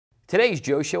Today's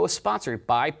Joe Show is sponsored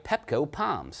by Pepco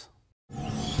Palms.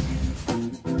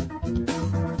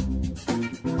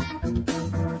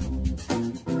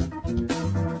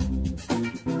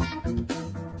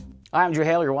 Hi, I'm Joe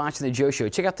Haley. You're watching the Joe Show.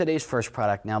 Check out today's first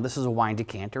product. Now, this is a wine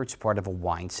decanter. It's part of a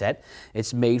wine set.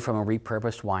 It's made from a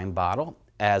repurposed wine bottle,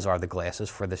 as are the glasses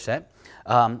for the set.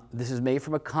 This is made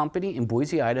from a company in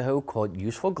Boise, Idaho called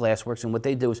Useful Glassworks, and what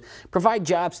they do is provide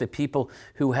jobs to people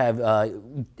who have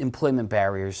employment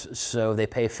barriers, so they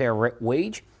pay a fair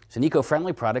wage. It's an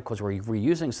eco-friendly product because we're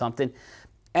reusing something,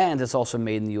 and it's also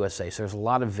made in the USA, so there's a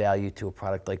lot of value to a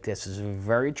product like this. It's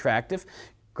very attractive.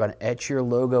 Going to etch your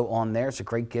logo on there. It's a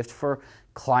great gift for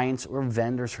clients or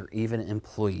vendors or even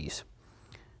employees.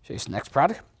 Show you this next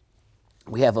product.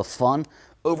 We have a fun,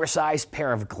 oversized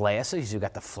pair of glasses. You've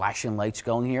got the flashing lights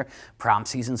going here. Prom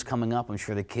season's coming up. I'm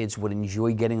sure the kids would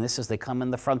enjoy getting this as they come in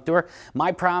the front door.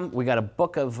 My prom, we got a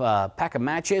book of pack of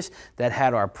matches that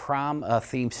had our prom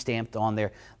theme stamped on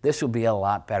there. This will be a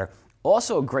lot better.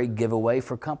 Also a great giveaway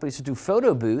for companies who do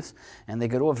photo booths, and they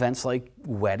go to events like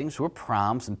weddings or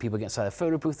proms, and people get inside a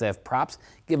photo booth, they have props,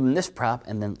 give them this prop,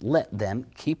 and then let them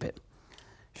keep it.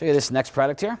 Show you this next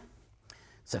product here.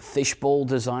 It's a fishbowl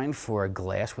design for a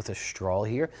glass with a straw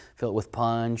here. Fill it with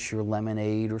punch or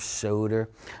lemonade or soda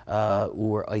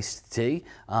or iced tea.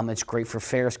 It's great for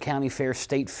fairs, county fairs,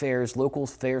 state fairs, local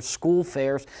fairs, school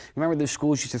fairs. Remember those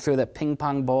schools used to throw that ping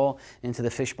pong ball into the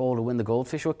fishbowl to win the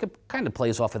goldfish? Well, it kind of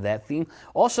plays off of that theme.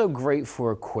 Also great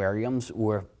for aquariums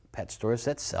or pet stores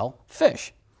that sell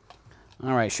fish.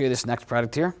 All right, show you this next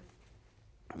product here.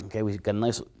 Okay, we've got a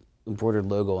nice embroidered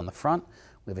logo on the front.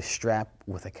 We have a strap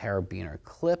with a carabiner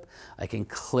clip. I can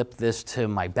clip this to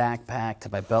my backpack,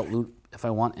 to my belt loop if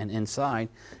I want, and inside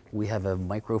we have a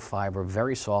microfiber,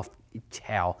 very soft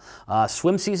towel.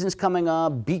 Swim season's coming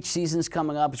up, beach season's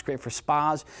coming up. It's great for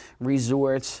spas,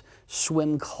 resorts,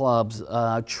 swim clubs,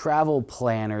 travel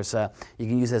planners. You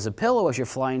can use it as a pillow as you're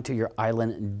flying to your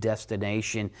island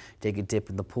destination. Take a dip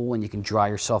in the pool and you can dry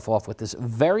yourself off with this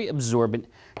very absorbent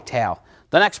towel.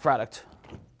 The next product.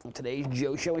 Today's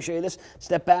Joe Show, I'll show you this.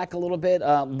 Step back a little bit.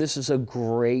 This is a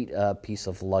great piece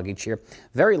of luggage here.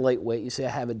 Very lightweight. You see I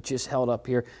have it just held up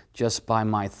here just by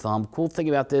my thumb. Cool thing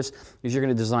about this is you're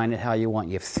going to design it how you want.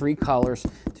 You have 3 colors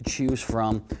to choose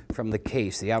from the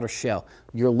case, the outer shell.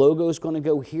 Your logo is going to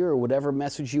go here, or whatever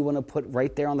message you want to put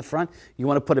right there on the front. You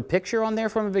want to put a picture on there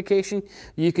from a vacation,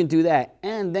 you can do that.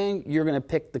 And then you're going to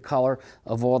pick the color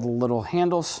of all the little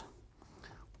handles,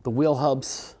 the wheel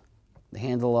hubs, the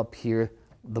handle up here,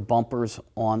 the bumpers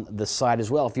on the side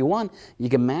as well. If you want, you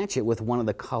can match it with one of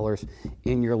the colors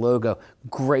in your logo.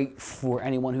 Great for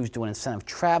anyone who's doing incentive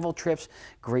travel trips,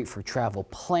 great for travel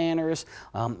planners.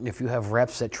 If you have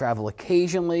reps that travel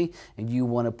occasionally and you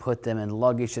want to put them in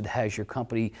luggage that has your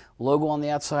company logo on the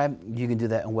outside, you can do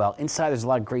that as well. Inside there's a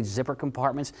lot of great zipper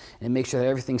compartments, and it makes sure that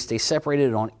everything stays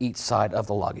separated on each side of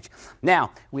the luggage.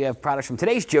 Now, we have products from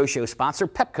today's Joe Show sponsor,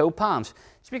 Pepco Palms.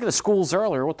 Speaking of schools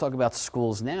earlier, we'll talk about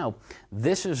schools now.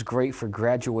 This is great for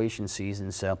graduation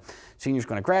season. So seniors are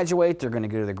going to graduate, they're going to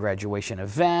go to the graduation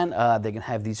event. They can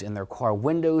have these in their car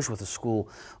windows with a school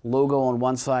logo on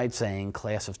one side saying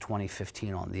class of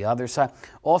 2015 on the other side.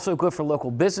 Also good for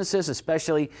local businesses,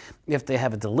 especially if they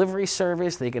have a delivery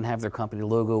service. They can have their company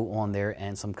logo on there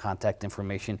and some contact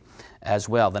information as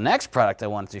well. The next product I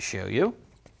wanted to show you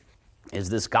is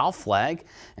this golf flag,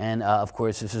 and of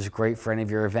course this is great for any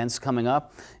of your events coming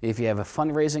up. If you have a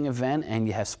fundraising event and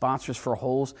you have sponsors for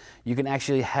holes, you can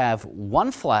actually have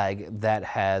one flag that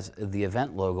has the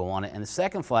event logo on it and the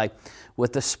second flag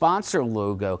with the sponsor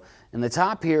logo. In the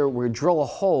top here, we drill a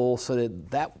hole so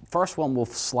that first one will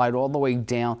slide all the way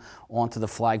down onto the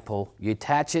flagpole. You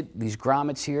attach it, these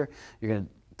grommets here, you're going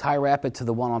to tie wrap it to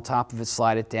the one on top of it,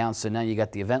 slide it down. So now you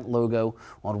got the event logo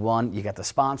on one, you got the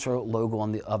sponsor logo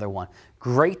on the other one.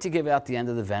 Great to give out the end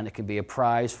of the event. It can be a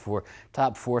prize for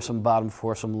top foursome, bottom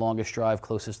foursome, longest drive,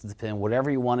 closest to the pin,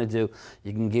 whatever you want to do.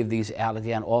 You can give these out at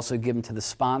the end. Also give them to the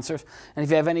sponsors. And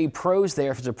if you have any pros there,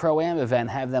 if it's a Pro-Am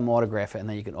event, have them autograph it, and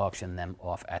then you can auction them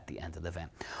off at the end of the event.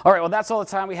 All right, well, that's all the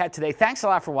time we had today. Thanks a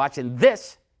lot for watching.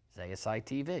 This is ASI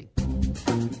TV.